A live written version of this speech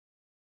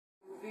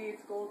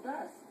it's gold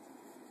dust.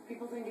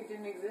 People think it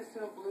didn't exist,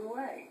 so it blew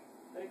away.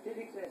 But it did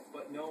exist.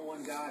 But no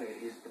one got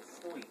it, is the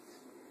point.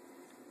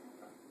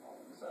 All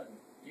of a sudden,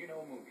 you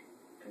know a movie.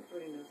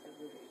 Everybody knows that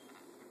movie.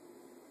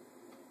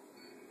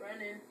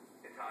 Brennan.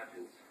 It's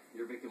Hodgins.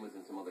 Your victim was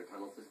in some other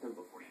tunnel system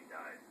before she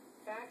died.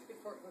 Facts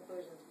before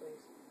conclusions, please.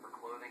 Her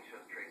clothing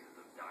shows traces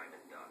of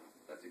diamond dust.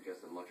 That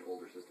suggests a much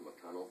older system of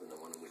tunnels than the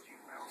one in which you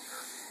found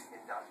her.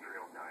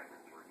 Industrial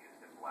diamonds were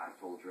used in blast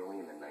hole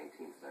drilling in the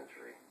 19th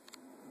century.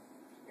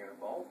 You're a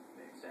vault?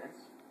 Makes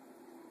sense.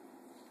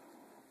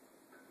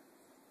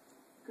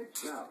 Good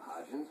job,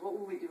 Hodgins. What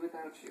would we do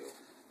without you?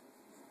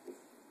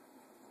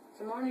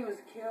 So Marnie was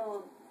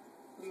killed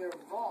near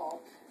a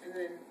vault and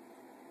then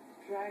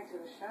dragged to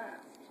the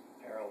shaft.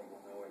 Harold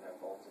will know where that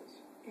vault is.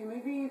 Okay,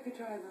 maybe you could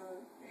try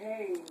the,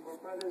 hey, we're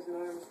brothers in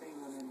arms thing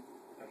on him.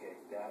 Okay,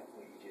 that,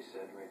 what you just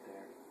said right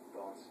there,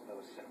 that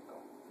was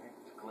cynical. Right?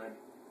 It's glib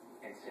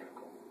and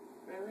cynical.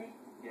 Really?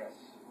 Yes,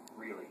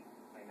 really.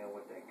 I know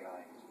what that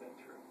guy has been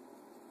through.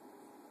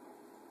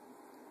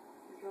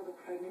 You killed a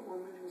pregnant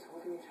woman who was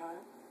holding a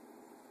child?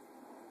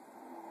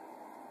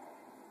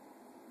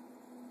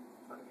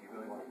 Look, if you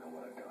really want to know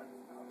what I've done,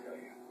 I'll tell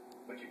you.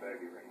 But you better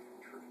be ready.